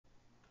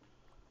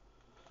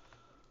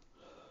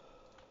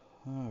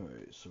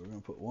Alright, so we're going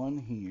to put one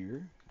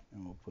here,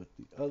 and we'll put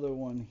the other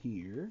one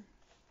here,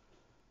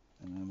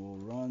 and then we'll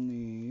run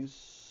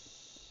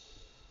these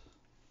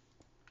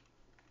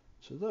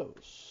to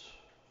those.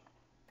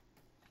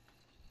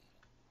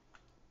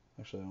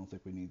 Actually, I don't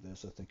think we need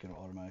this. I think it'll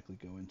automatically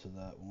go into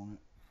that, won't it?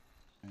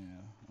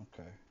 Yeah,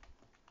 okay.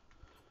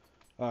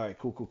 Alright,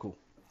 cool, cool, cool.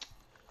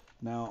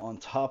 Now, on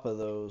top of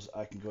those,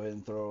 I can go ahead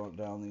and throw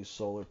down these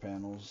solar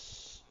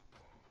panels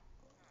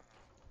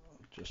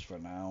just for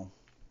now.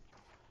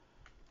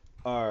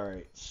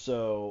 Alright,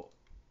 so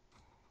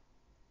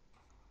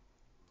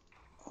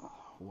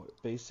what,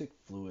 basic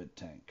fluid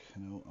tank,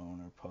 no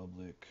owner,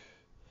 public,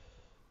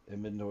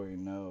 inventory,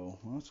 no.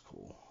 Well, that's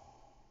cool.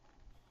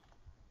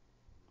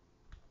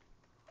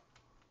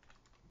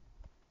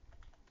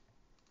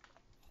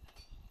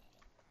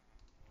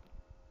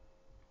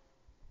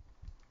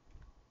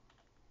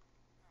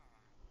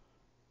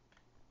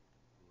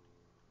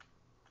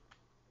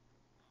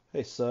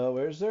 Hey, so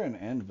where's there an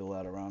anvil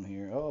at around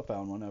here? Oh, I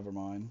found one. Never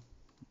mind.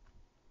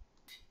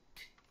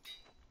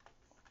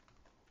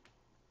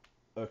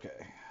 Okay.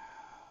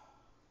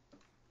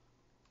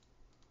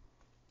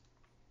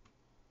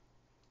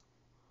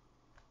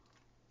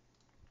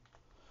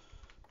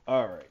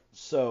 All right.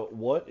 So,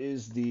 what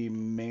is the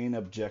main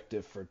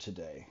objective for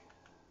today?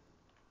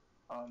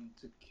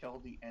 To kill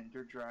the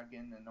Ender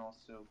Dragon and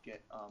also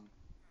get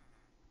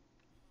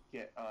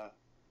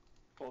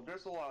well,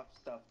 there's a lot of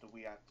stuff that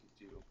we have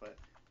to do, but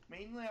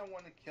mainly I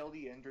want to kill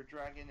the Ender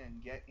Dragon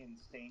and get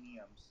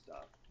Insanium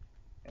stuff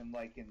and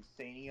like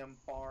Insanium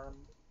farm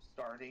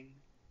starting.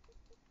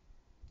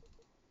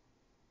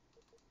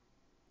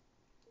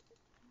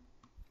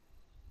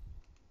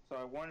 So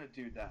I want to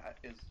do that.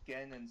 Is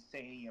get an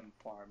Insanium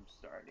farm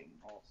starting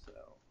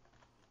also.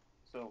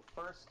 So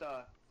first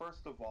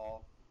of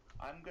all,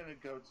 I'm gonna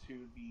go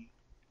to the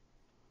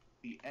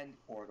end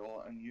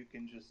portal, and you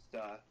can just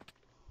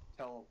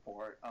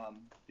teleport.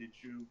 Did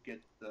you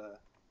get the?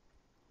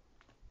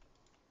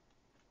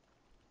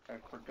 I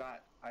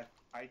forgot.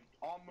 I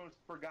almost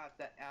forgot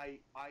the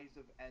eyes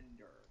of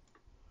Ender.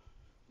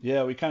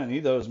 Yeah, we kind of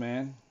need those,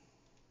 man.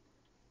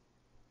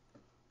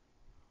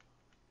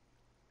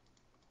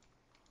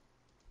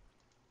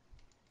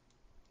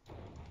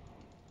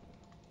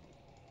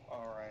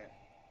 All right,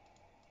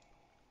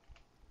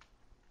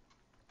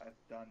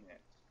 I've done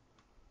it.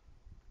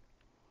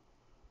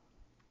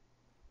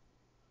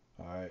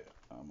 All right,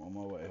 I'm on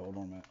my way. Hold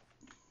on a minute.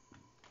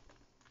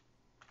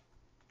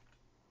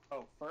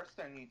 Oh, first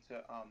I need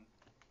to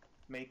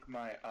make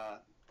my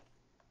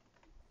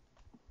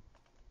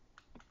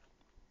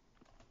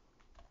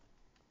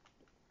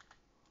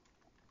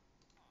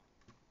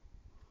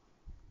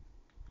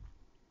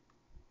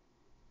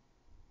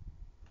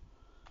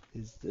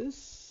Is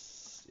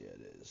this? Yeah,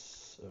 it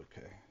is.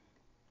 Okay.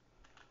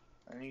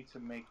 I need to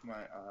make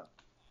my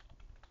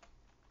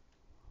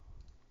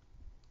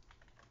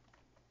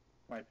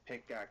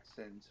pickaxe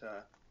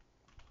into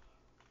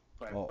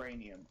Oh,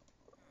 vibranium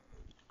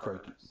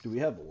crikey. Do first. we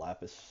have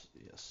lapis?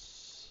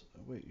 Yes.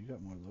 Oh, wait, you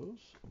got more of those?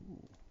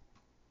 Ooh.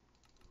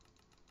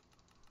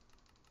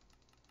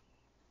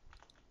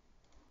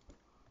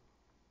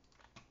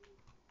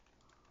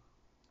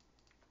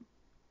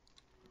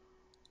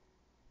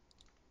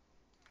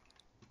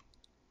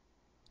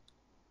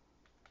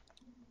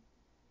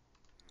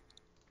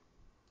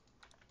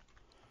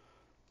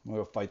 I'm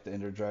gonna fight the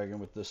Ender Dragon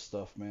with this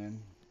stuff, man.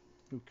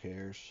 Who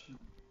cares?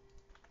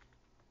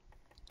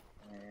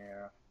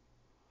 Yeah.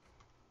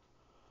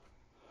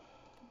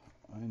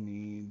 I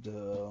need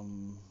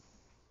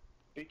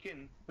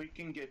We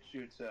can get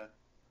you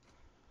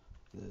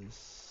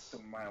this. to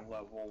my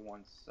level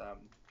once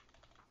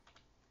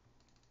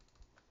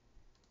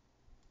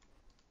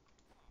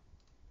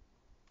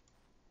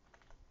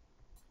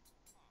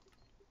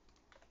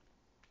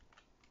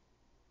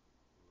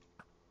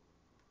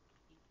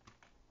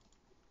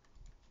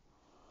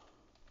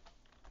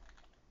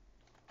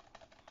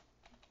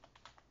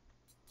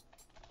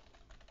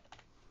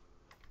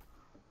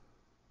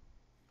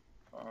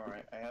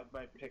Alright, I have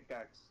my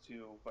pickaxe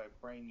to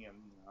vibranium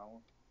now.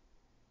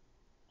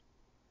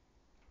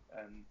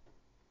 And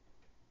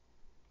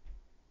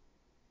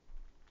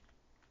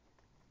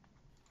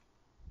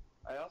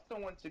I also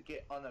want to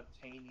get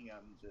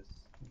unobtainium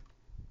just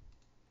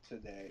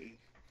today.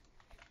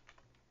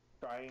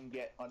 Try and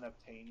get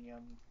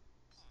unobtainium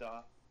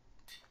stuff.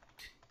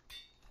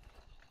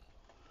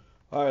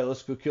 All right,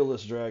 let's go kill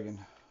this dragon.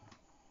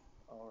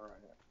 Alright.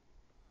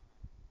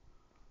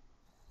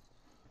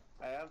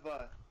 I have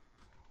a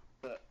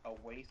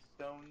waste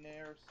stone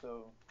there,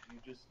 so you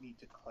just need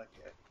to click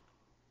it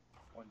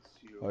once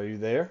you. Are you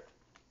there?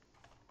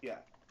 Yeah,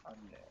 I'm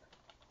there.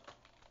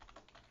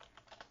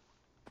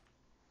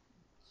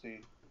 See?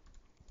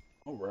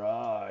 All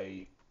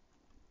right.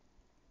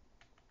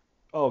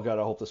 Oh god,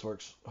 I hope this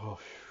works. Oh,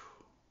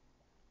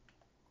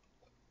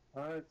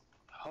 Let's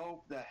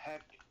hope the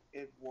heck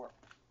it worked.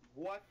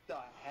 What the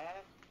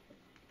heck?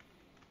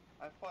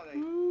 I thought I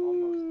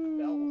almost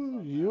fell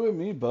ooh, you and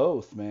somehow. me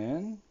both,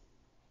 man.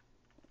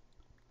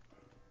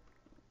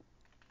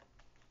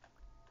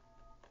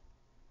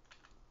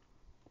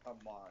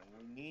 come on.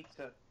 We need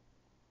to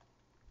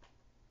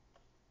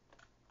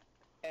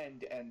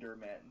end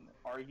Enderman.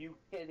 Are you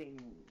kidding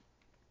me?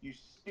 You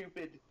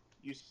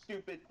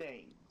stupid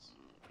things.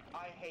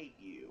 I hate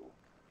you.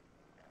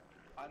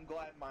 I'm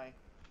glad my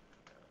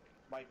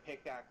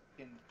pickaxe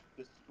can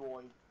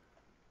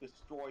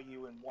destroy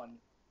you in one.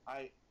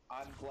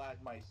 I'm glad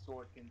my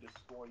sword can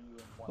destroy you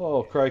in one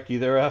Oh, hit. crikey,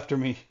 they're after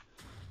me.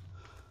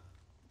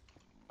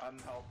 I'm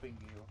helping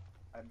you.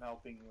 I'm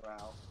helping you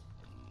out.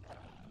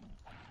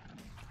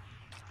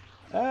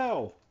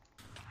 Ow!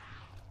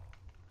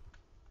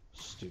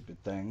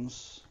 Stupid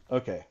things.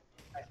 Okay.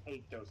 I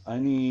hate those I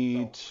things.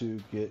 need So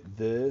to get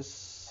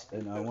this, I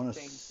hate and I those want to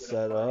things with a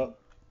set burning. up.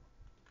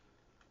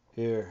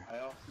 Here. I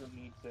also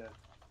need to.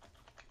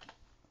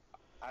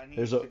 I need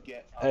There's a to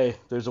get up. Hey,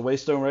 there's a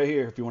waystone right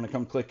here if you want to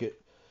come click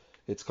it.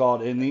 It's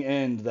called In the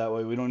End. That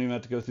way we don't even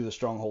have to go through the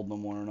stronghold no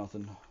more or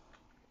nothing.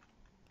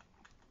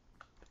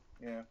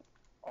 Yeah.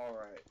 All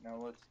right. Now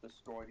let's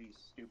destroy these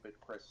stupid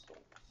crystals.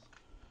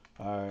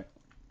 All right.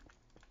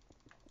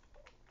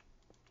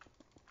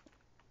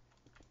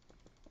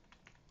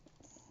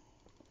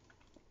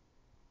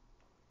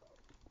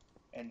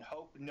 And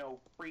hope no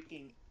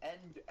freaking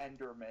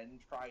Endermen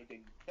try to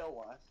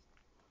kill us.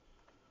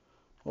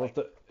 Well,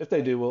 Like, if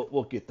they do,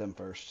 we'll get them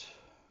first.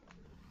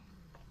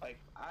 Like,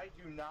 I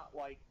do not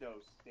like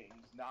those things,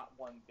 not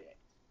one bit.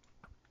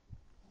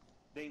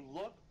 They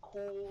look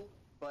cool,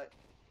 but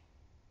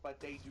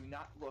they do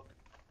not look.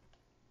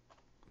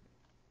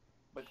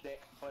 But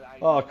I.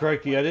 Oh,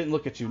 crikey! I didn't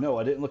look at you. No,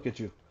 I didn't look at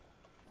you.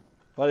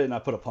 Why didn't I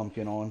put a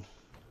pumpkin on?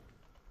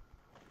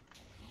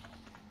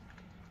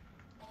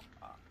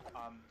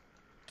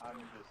 I'm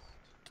just.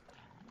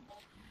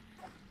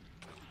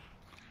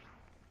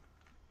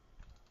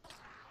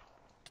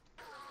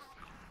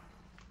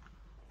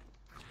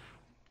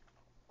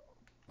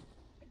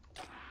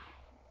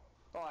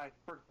 Oh, I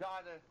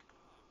forgot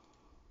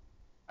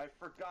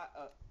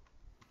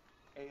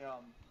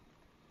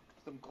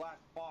some glass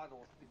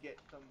bottles to get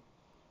some.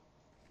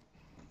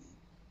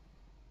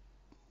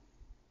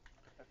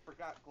 I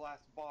forgot glass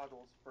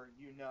bottles for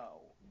you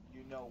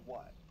know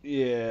what.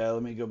 Yeah,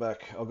 let me go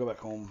back. I'll go back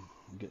home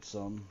and get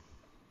some.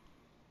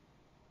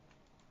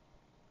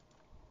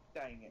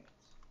 Dang it.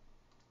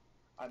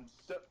 I'm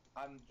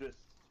just.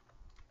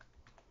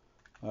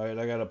 All right,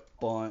 I got a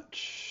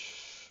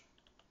bunch.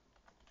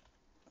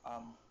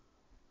 Um.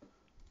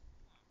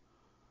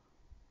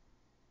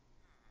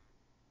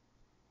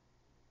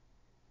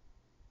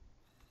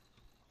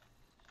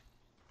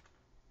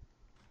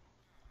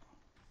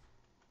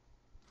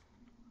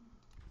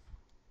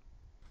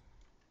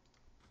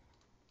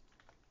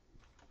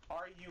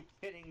 Are you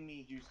kidding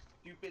me, you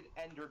stupid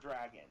Ender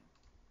Dragon?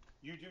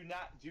 You do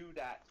not do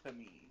that to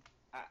me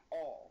at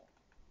all.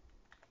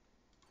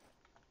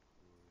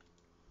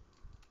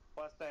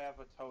 Plus, I have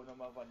a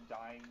totem of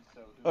undying,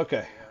 so who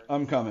Okay, cares?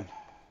 I'm coming.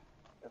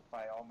 If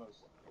I.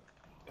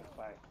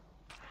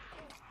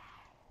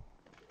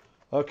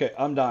 Okay,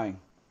 I'm dying.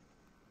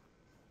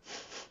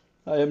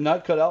 I am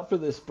not cut out for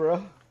this,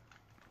 bruh.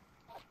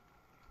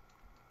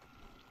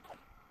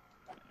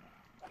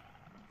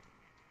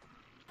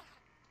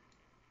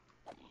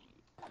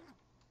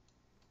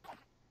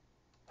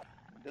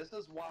 This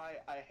is why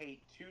I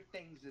hate two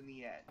things in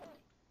the end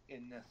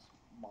in this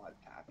mod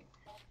pack: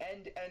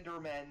 End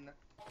Endermen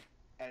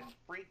and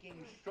freaking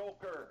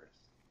Shulkers.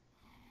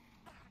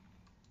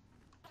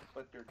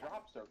 But their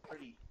drops are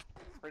pretty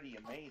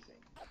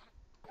amazing.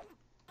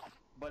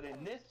 But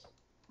in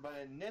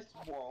this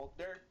world,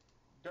 they're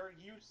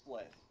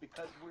useless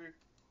because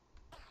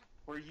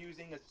we're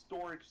using a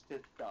storage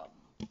system.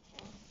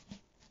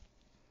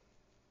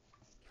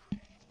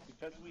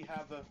 Because we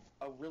have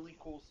a really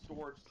cool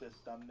storage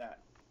system that.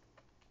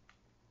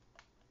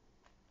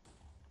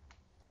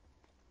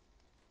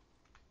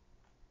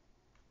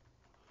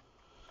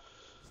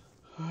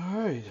 All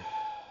right.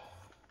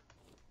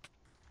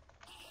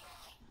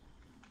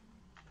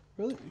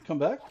 Really? You come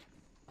back?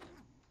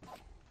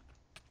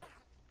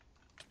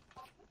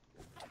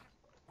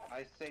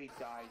 I say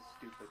die,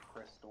 stupid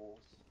crystals.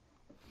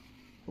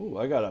 Ooh,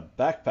 I got a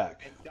backpack.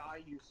 And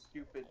die, you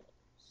stupid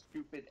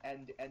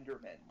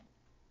Enderman.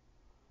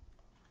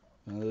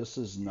 Now, this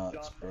is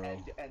nuts, Dumb bro.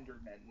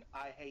 Enderman.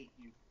 I hate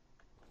you.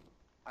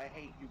 I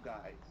hate you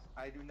guys.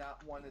 I do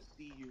not want to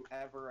see you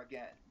ever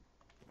again.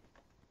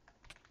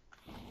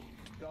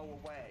 Go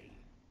away.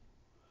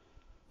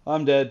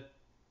 I'm dead.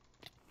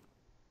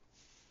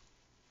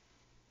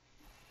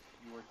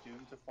 You are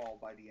doomed to fall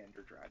by the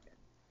Ender Dragon.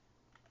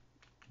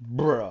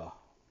 Bruh.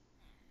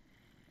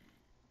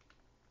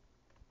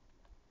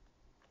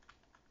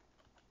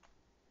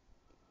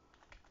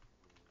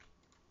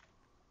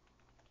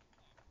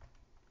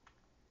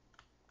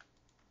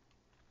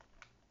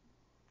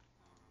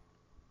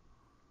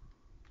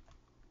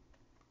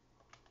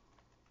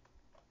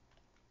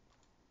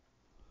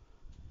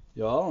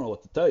 Yo, I don't know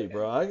what to tell you,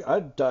 bro. I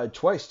died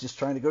twice just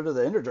trying to go to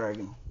the Ender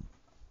Dragon.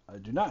 I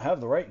do not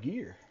have the right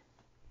gear.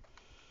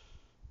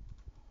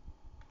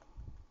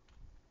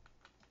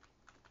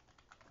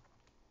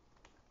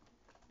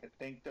 I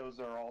think those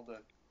are all the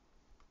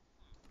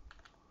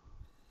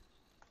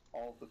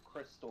all the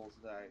crystals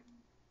that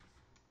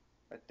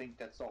I think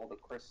that's all the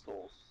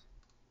crystals.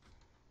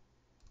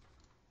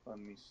 Let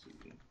me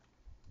see.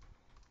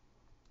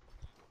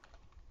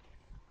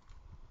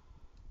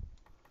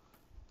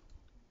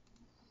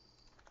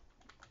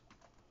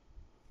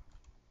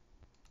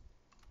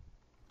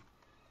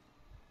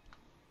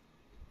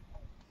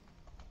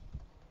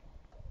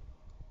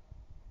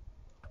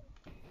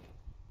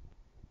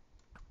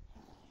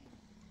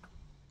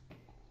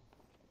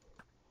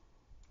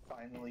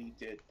 Finally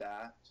did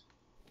that.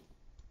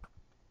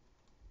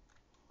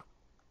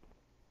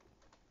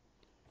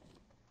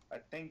 I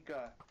think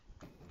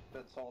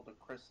that's all the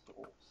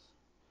crystals.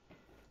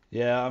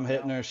 Yeah, I'm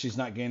hitting her. She's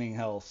not gaining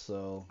health,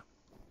 so.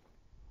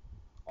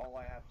 All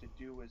I have to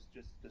do is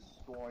just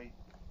destroy.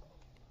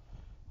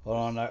 Hold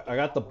on, I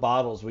got the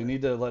bottles. We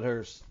need to let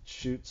her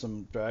shoot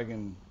some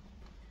dragon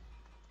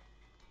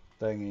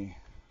thingy.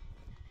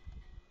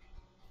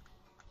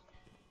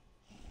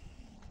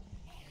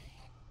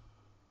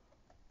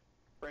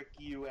 Frick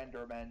you,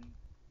 Enderman.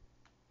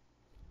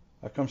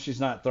 How come she's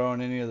not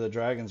throwing any of the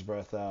dragon's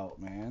breath out,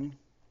 man?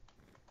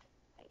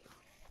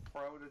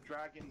 Throw the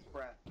dragon's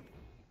breath.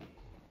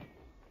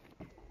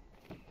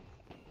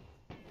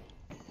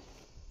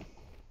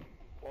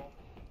 Well,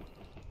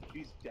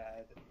 she's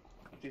dead.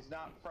 She's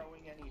not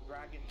throwing any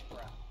dragon's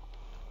breath.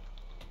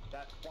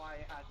 That's why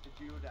I had to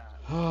do that.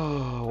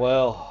 Oh,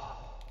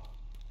 well.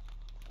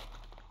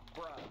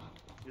 Bruh,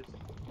 just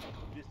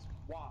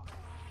walk.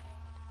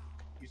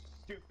 You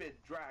stupid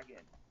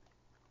dragon.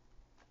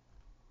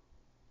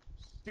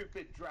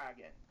 Stupid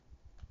dragon.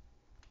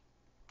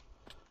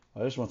 I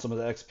just want some of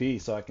the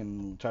XP so I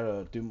can try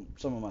to do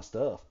some of my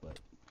stuff, but.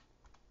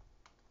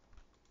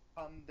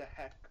 Come the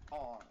heck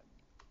on.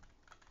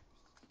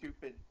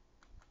 Stupid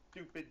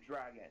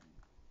dragon.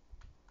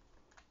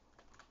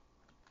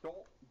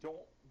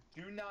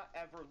 Do not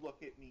ever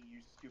look at me,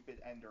 you stupid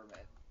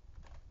Enderman.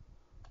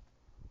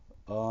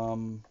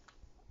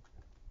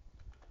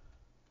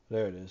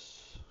 There it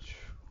is.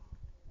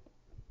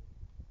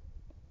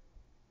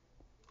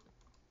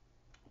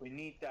 We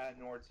need that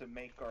in order to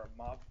make our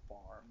mob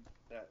farm.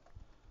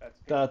 That's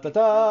Da gonna da be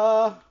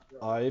da!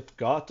 really I've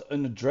got a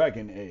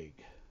dragon egg.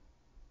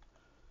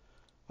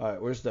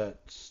 Alright, where's that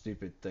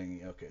stupid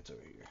thingy? Okay, it's over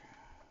here.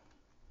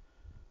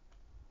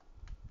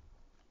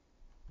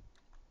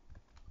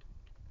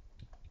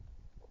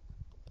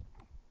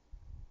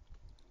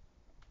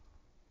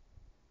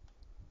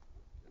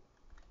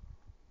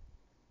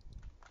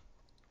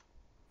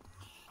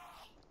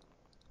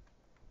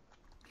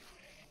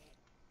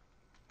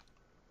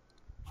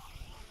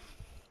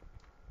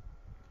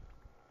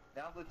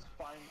 Now let's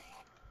find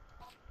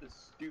the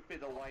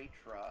stupid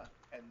elytra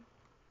and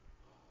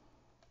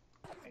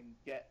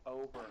get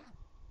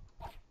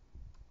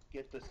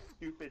the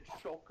stupid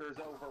shulkers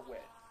over with.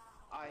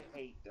 I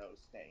hate those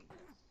things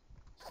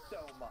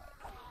so much.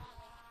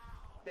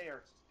 They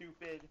are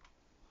stupid.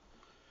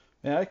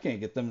 Man, I can't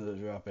get them to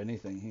drop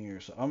anything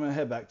here, so I'm gonna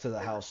head back to the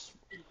house.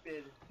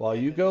 Stupid. While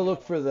you go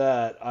look for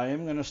that, I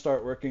am gonna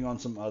start working on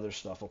some other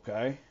stuff,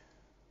 okay?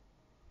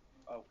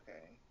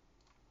 Okay.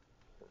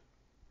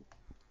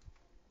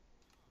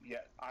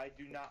 Yeah, I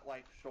do not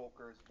like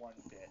shulkers one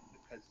bit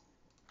because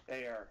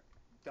they are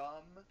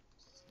dumb,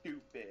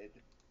 stupid,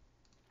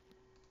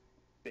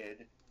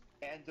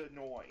 and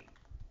annoying.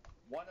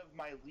 One of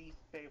my least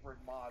favorite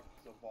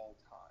mobs of all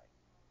time.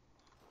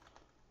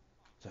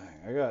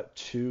 Dang, I got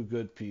 2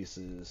 good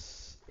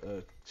pieces,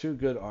 2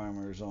 good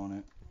armors on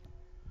it.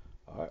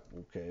 Alright,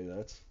 okay,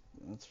 that's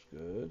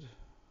good.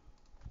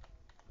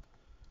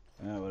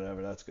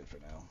 Whatever, that's good for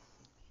now.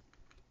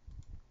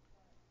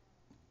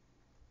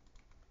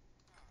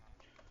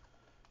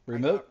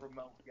 Remote? I got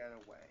remote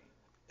getaway.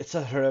 It's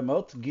a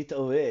remote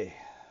getaway.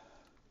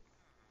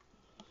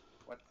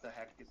 What the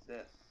heck is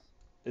this?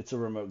 It's a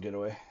remote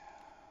getaway.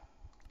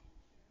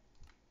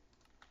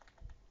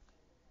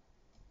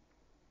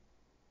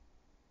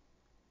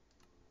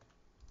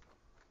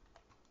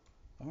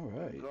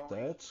 Alright,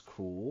 that's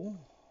cool.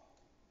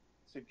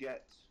 To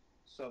get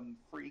some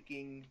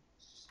freaking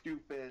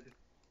stupid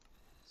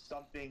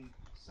something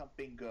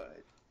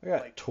good. I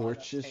got like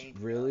torches,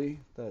 really?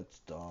 That's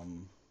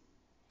dumb.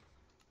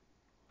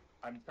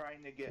 I'm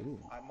trying to get. Ooh.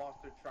 I'm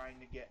also trying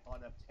to get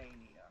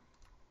unobtainium.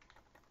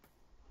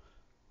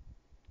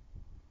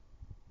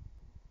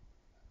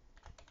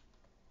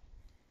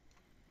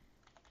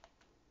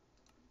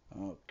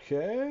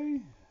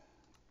 Okay.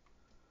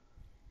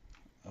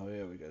 Oh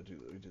yeah, we did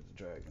the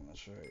dragon.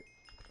 That's right.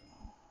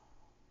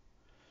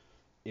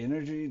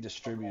 Energy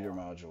distributor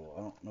module.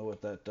 I don't know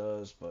what that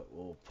does, but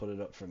we'll put it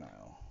up for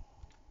now.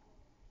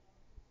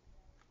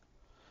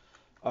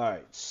 All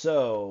right.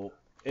 So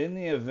in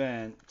the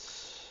event.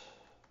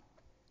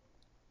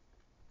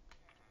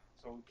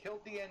 So we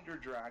killed the Ender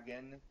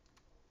Dragon,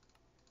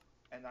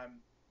 and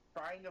I'm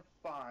trying to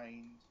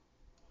find.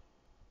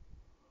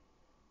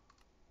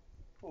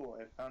 Oh,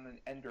 I found an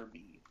Ender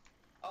Bead.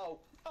 Oh,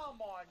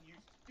 come on, you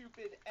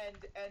stupid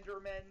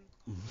Enderman!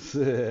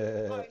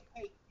 I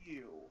hate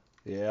you.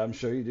 Yeah, I'm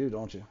sure you do,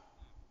 don't you?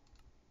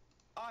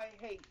 I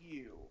hate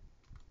you.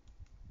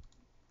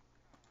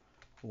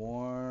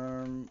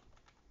 Warm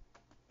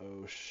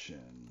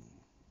ocean.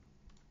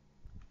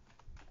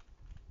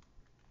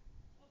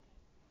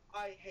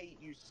 I hate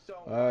you so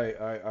much.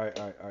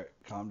 Alright.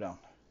 Calm down.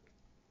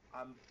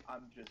 I'm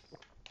just,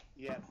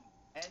 yeah.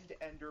 End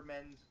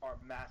Endermans are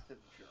massive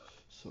jerks.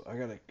 So I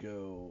gotta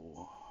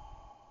go.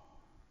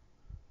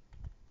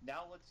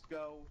 Now let's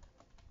go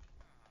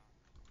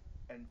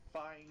and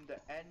find the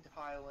End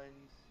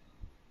Highlands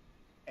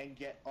and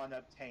get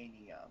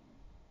unobtainium.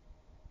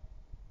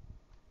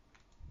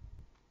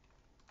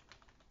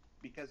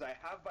 Because I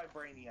have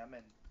vibranium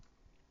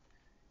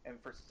and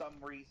for some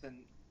reason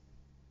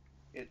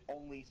it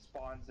only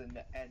spawns in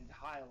the End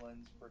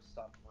Highlands for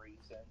some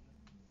reason.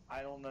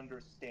 I don't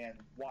understand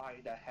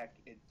why the heck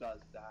it does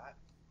that.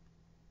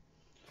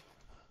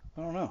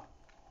 I don't know.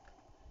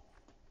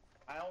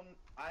 I don't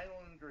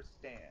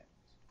understand.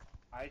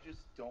 I just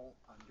don't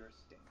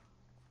understand.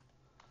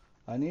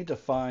 I need to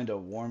find a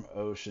warm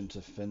ocean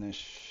to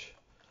finish.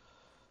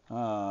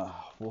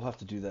 We'll have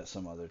to do that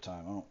some other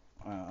time.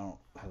 I don't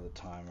have the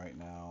time right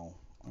now.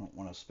 I don't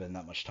want to spend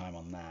that much time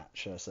on that,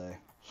 should I say?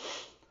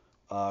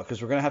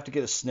 Because we're gonna have to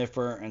get a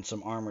sniffer and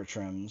some armor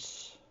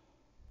trims.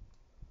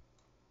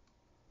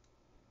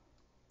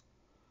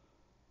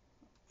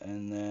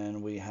 And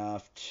then we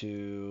have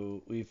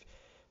to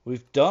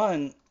we've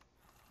done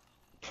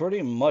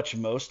pretty much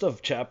most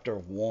of chapter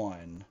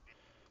 1.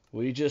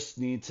 We just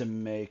need to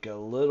make a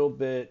little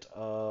bit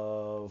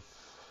of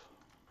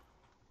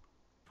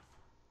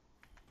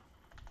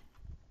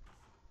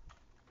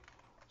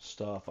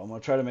stuff. I'm gonna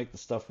try to make the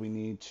stuff we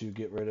need to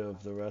get rid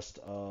of the rest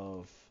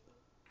of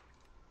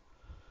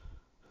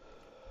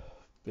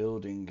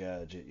building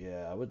gadget.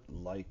 Yeah, I would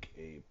like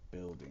a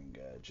building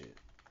gadget.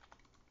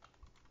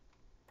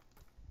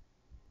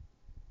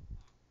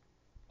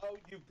 Oh,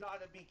 you've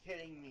got to be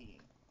kidding me.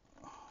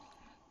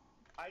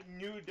 I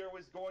knew there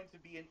was going to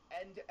be an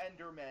End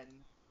Enderman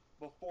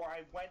before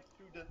I went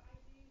through the...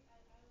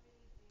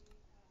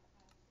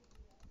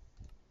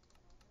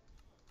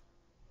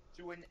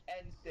 to an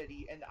End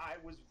City, and I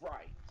was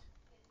right.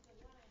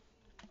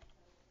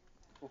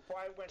 Before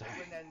I went to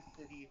an End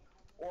City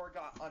or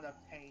got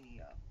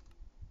unobtainium.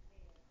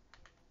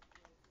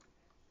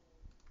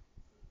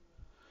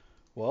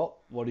 Well,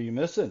 what are you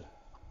missing?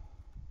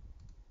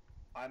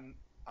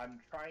 I'm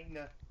trying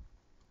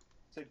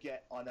to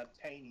get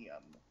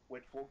unobtainium,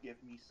 which will give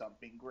me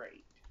something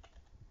great.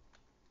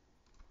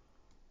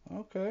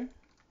 Okay.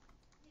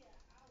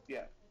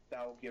 Yeah,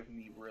 that'll give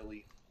me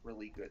really,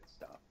 really good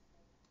stuff.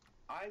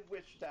 I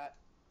wish that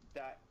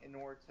in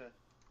order to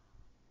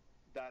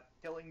that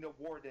killing the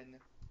warden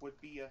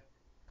would be a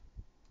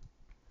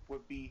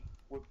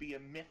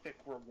mythic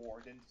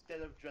reward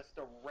instead of just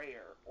a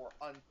rare or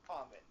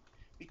uncommon,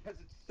 because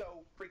it's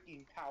so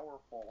freaking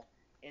powerful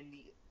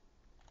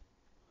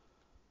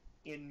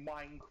in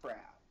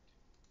Minecraft.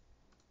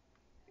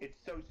 It's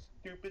so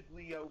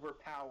stupidly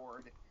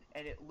overpowered,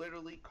 and it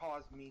literally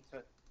caused me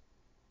to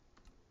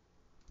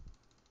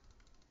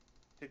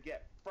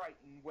get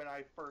frightened when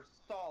I first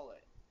saw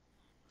it.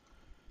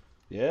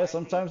 Yeah,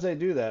 sometimes they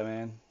do that,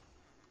 man.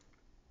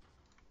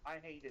 I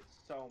hate it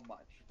so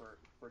much for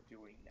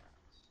doing that.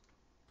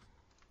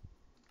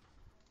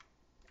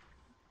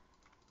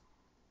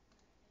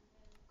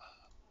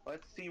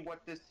 Let's see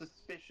what this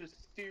suspicious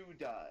stew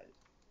does.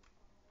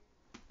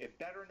 It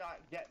better not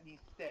get me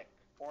sick,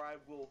 or I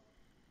will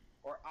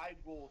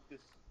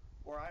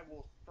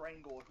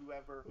strangle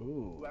whoever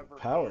Ooh, whoever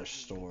power made me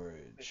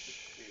storage.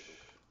 stew.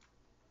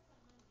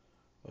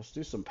 Let's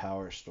do some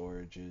power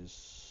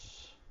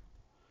storages.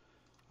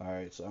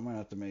 Alright, so I'm gonna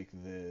have to make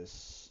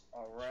this.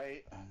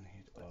 Alright. I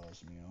need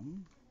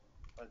osmium.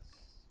 Let's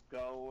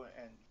go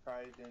and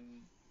try to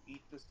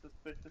eat the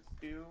suspicious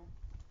stew.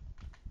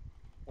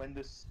 When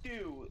the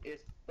stew is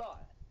sus.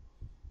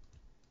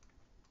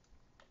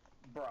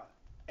 Bruh.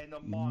 And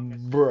Among Us.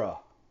 Bruh.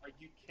 Are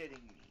you kidding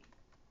me?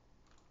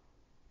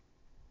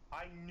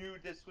 I knew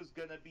this was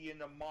gonna be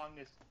an Among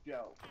Us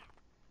joke.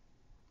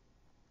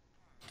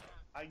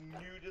 I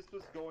knew this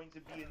was going to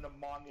be an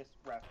Among Us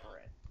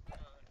reference.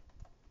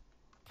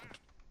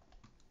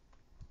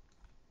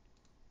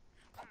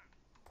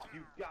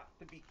 You've got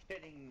to be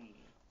kidding me.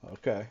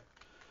 Okay.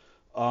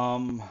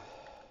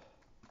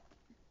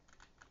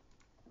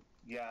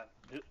 Yeah.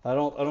 I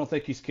don't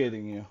think he's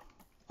kidding you.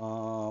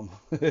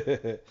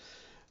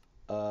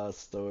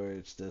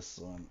 Storage, this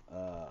one.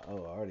 Oh, I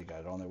already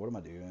got it on there. What am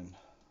I doing?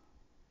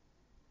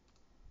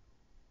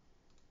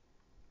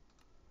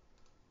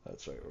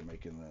 That's right, we're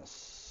making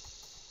this.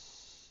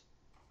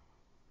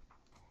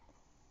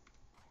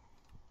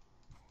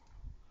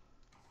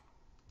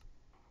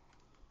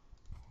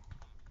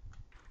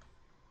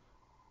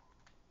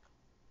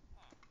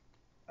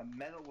 A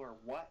metal or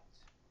what?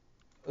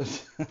 What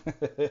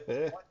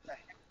the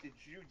heck did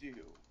you do?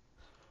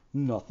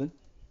 Nothing.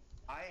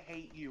 I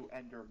hate you,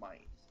 Ender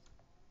Mites.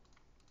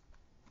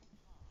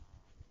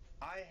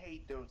 I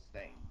hate those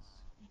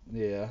things.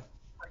 Yeah.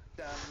 Frick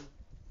them.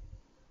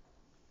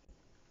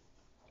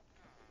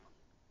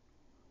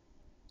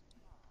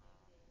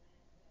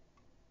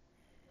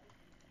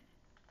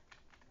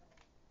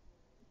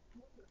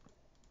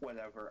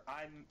 whatever.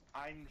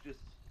 I'm just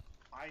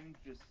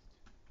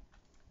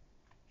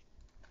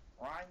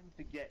trying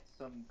to get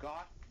some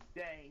gosh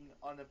dang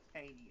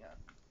unobtainium.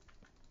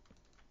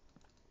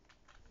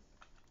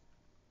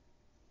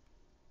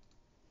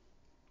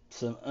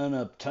 Some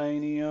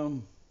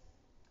unobtainium.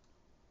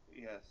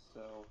 Yes,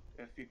 so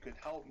if you could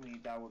help me,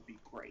 that would be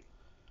great.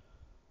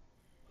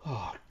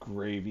 Oh,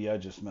 gravy. I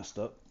just messed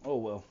up. Oh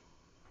well.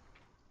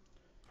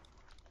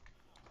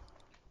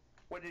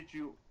 What did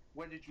you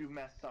what did you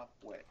mess up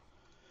with?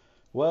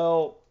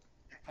 Well,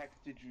 The heck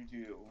did you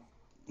do?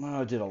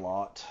 I did a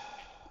lot.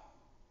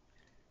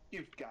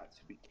 You've got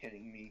to be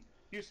kidding me.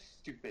 You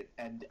stupid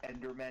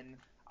Enderman.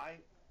 I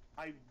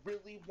I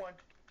really want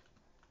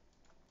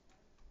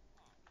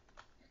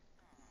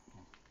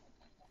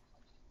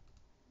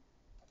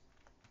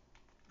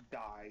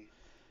die.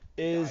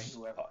 Die Is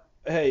whoever.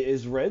 hey,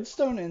 is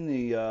redstone in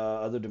the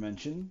other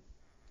dimension?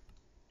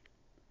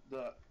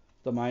 The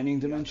The mining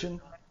the other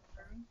dimension?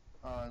 dimension?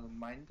 The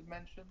mine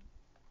dimension?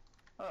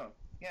 Oh,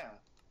 yeah.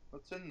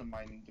 What's in the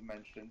mining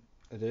dimension?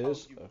 It Oh,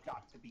 is? you've Okay.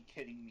 got to be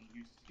kidding me,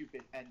 you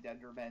stupid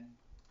Enderman.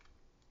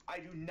 I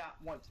do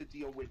not want to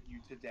deal with you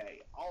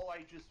today. All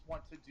I just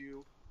want to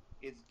do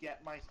is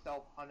get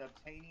myself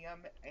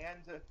unobtainium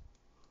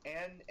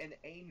and an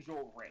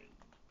angel ring.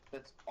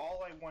 That's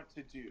all I want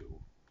to do.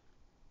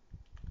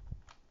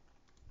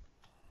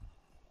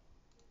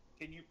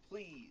 Can you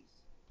please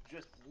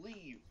just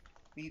leave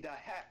me the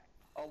heck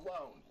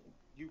alone,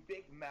 you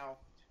big mouthed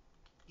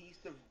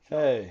piece of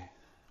junk? Hey,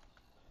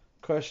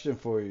 question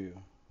for you.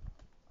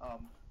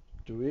 Um,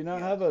 Do we not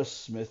yes, have a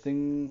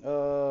smithing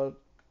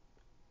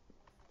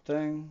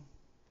thing?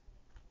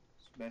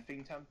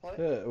 smithing template.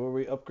 Yeah, where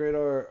we upgrade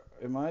our.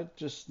 Am I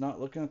just not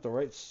looking at the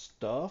right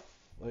stuff?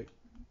 Like,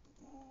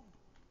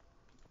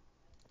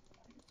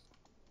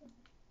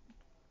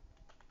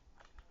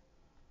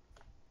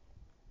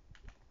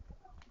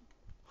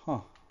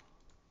 huh.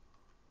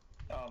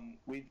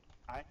 We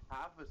I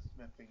have a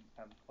smithing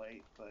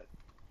template, but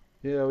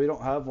Yeah, we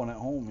don't have one at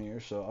home here,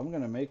 so I'm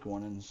gonna make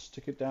one and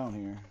stick it down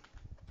here.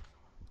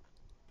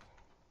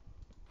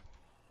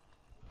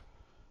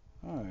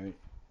 Alright,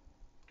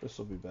 this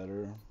will be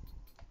better.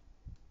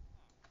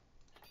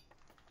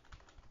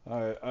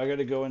 Alright, I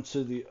gotta go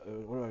into the.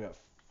 What do I got?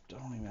 I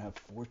don't even have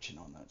fortune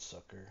on that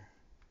sucker.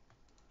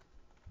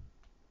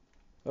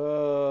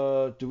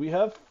 Do we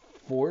have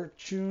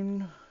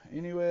fortune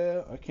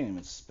anywhere? I can't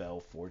even spell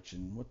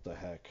fortune. What the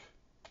heck?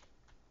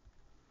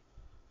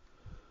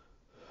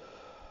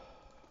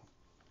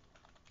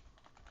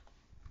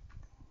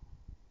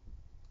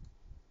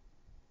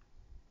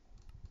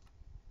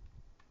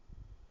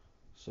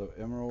 So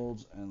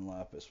emeralds and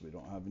lapis, we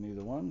don't have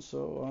neither one,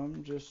 so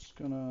I'm just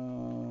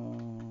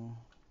gonna.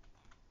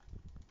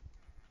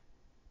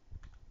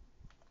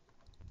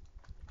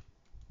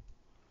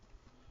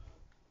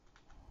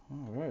 All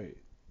right.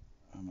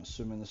 I'm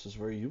assuming this is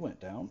where you went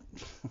down.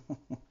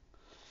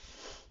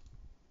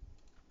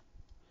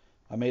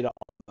 I made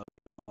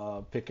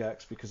a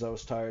pickaxe because I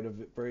was tired of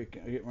it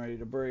getting ready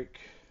to break.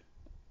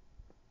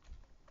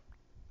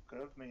 could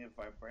have made a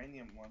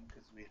vibranium one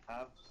because we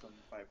have some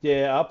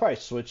Yeah, I'll vibranium. probably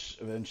switch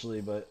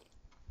eventually, but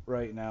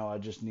right now I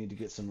just need to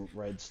get some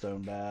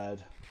redstone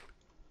bad.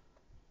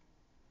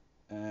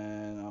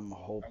 And I'm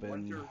I hoping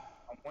wonder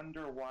I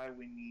wonder why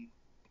we need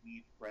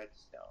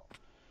redstone.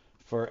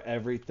 for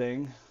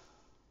everything.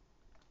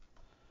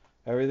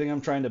 Everything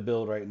I'm trying to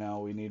build right now,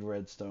 we need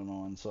redstone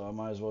on, so I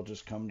might as well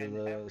just come to And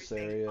this everything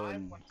area I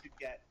and, want to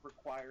get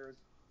requires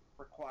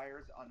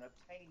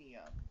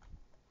unobtainium.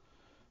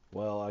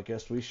 well, I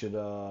guess we should,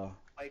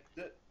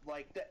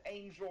 Like the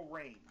angel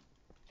ring.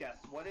 Guess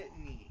what it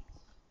needs?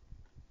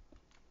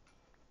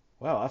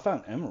 wow, I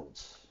found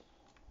emeralds.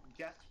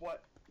 Guess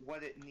what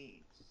it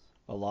needs?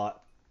 A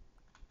lot.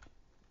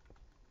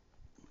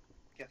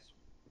 Guess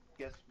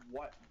guess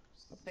what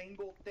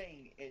single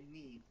thing it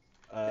needs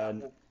Uh, that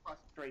will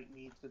frustrate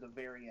me to the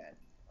very end?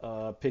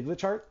 piglet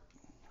chart?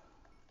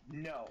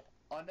 No,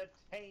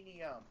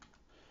 unobtainium.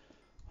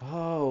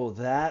 Oh,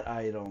 that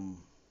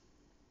item.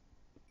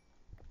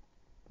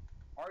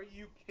 Are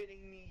you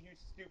kidding me, you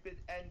stupid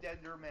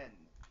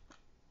Enderman?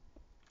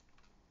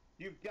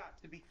 You've got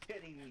to be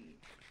kidding me.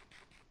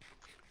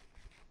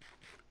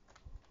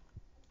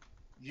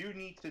 You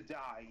need to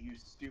die, you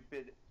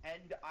stupid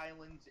End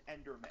Islands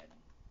Enderman.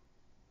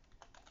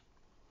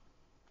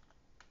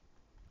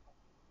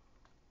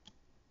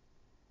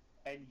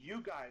 And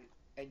you guys,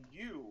 and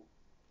you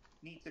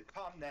need to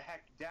calm the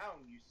heck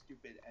down, you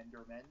stupid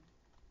Enderman.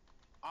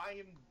 I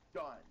am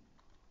done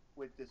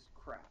with this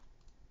crap.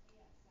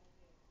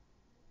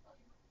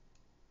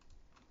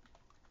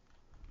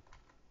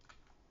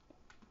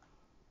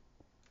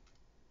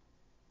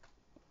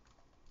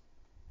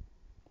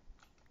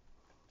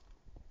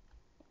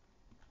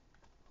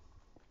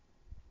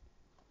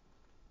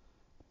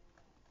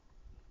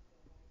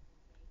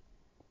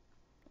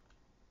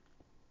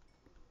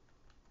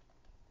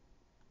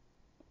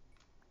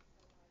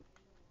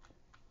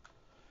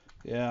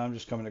 Yeah, I'm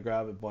just coming to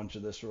grab a bunch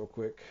of this real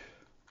quick.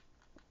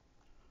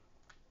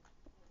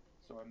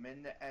 So I'm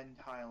in the End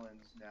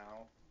Highlands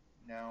now.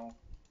 Now,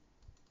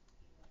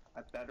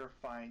 I better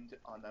find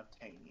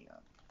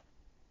unobtainium.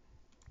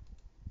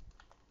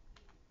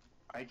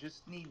 I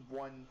just need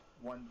one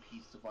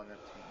piece of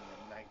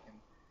unobtainium, and I can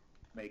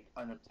make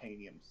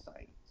unobtainium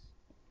sites.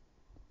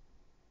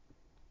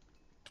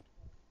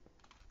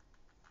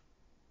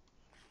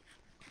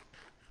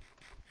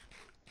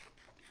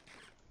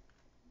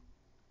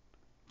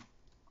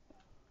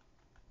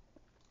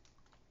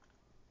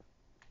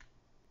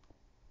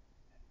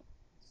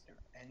 Is there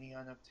any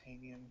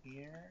unobtainium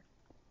here?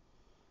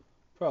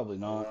 Probably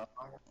not.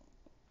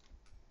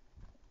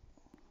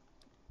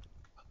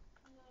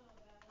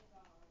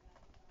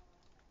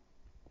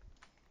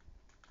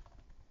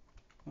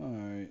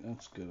 Alright,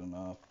 that's good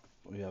enough.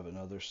 We have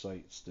another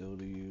site still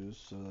to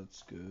use, so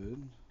that's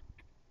good.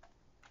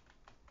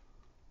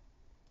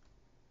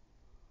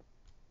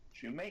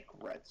 Did you make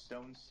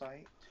redstone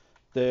site?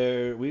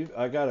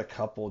 I got a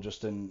couple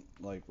just in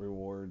like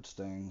rewards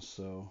things,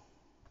 so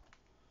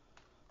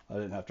I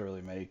didn't have to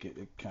really make it.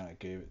 It kind of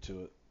gave it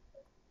to it.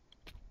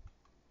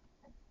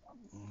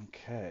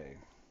 Okay.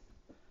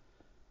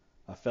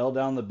 I fell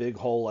down the big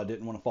hole I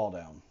didn't want to fall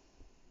down.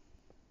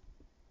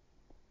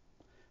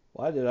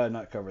 Why did I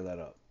not cover that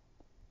up?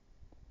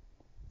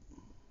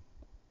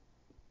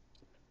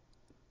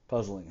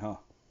 Puzzling, huh?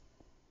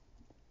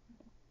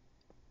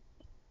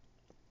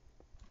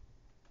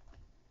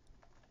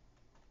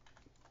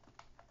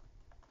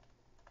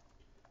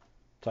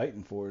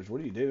 Titan Forge,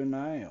 what are you doing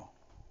now?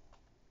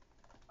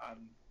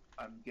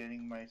 I'm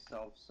getting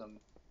myself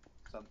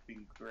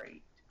something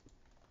great.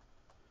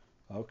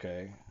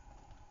 Okay.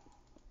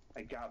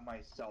 I got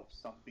myself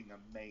something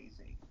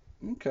amazing.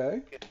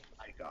 Okay.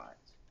 I got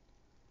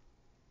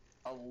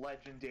a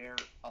legendary,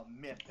 a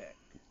mythic.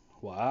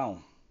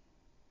 Wow.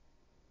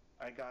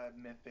 I got a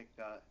mythic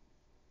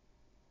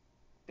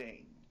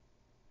thing.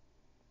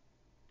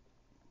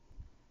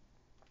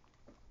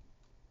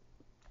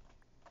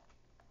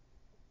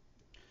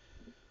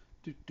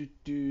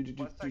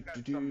 Plus I got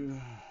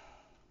some.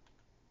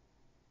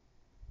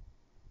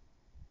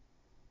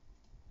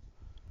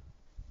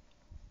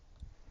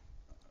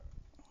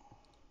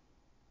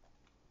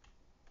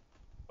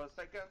 Plus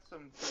I got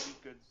some pretty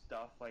good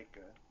stuff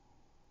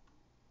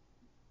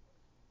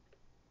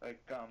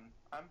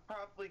I'm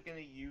probably gonna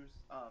use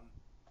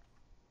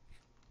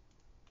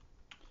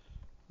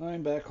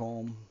I'm back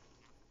home.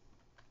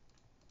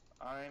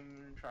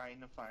 I'm trying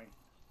to find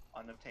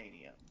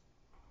unobtainium.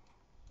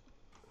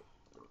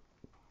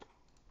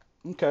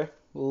 Okay.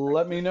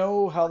 Let me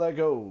know how that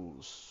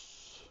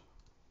goes.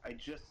 I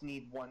just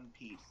need one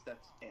piece.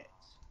 That's it.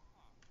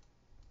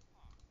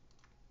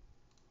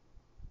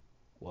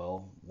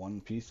 Well,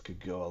 one piece could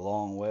go a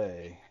long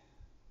way.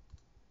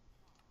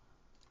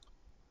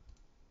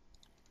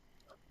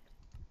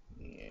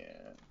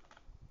 Yeah.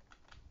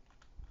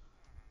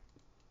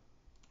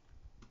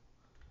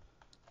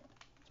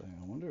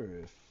 I wonder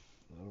if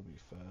that'll be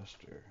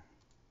faster.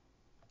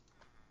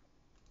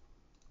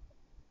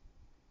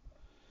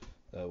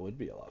 That would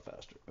be a lot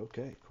faster.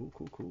 Okay, cool,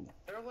 cool, cool.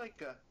 They're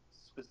like a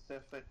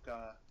specific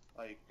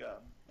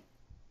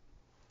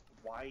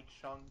Y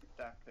chunk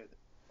that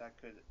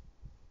could.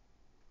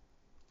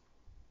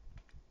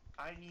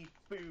 I need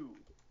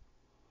food.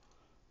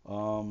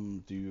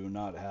 Do you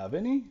not have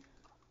any?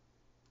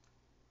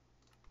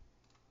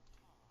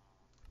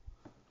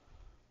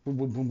 Boom,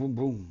 boom, boom, boom,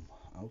 boom.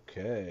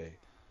 Okay.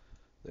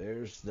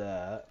 There's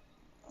that.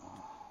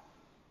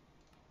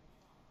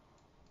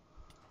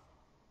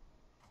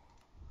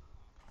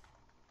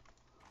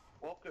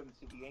 Welcome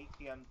to the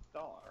ATM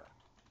Star.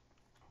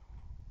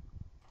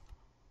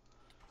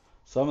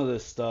 Some of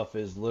this stuff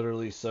is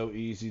literally so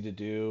easy to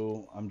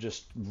do. I'm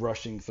just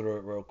rushing through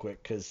it real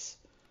quick because,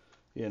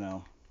 you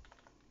know.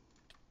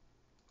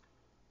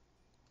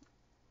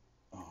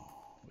 Oh,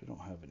 we don't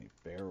have any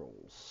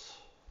barrels.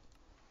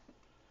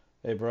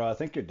 Hey, bro, I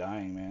think you're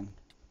dying, man.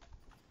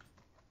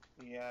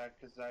 Yeah,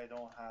 because I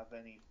don't have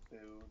any food.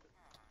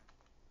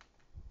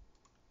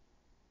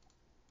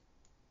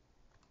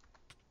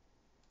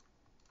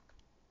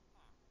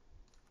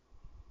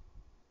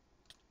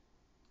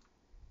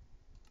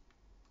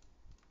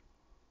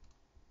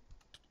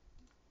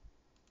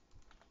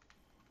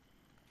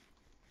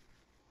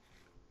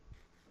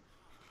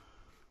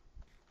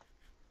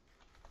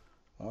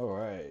 All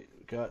right,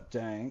 got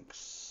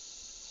Danks.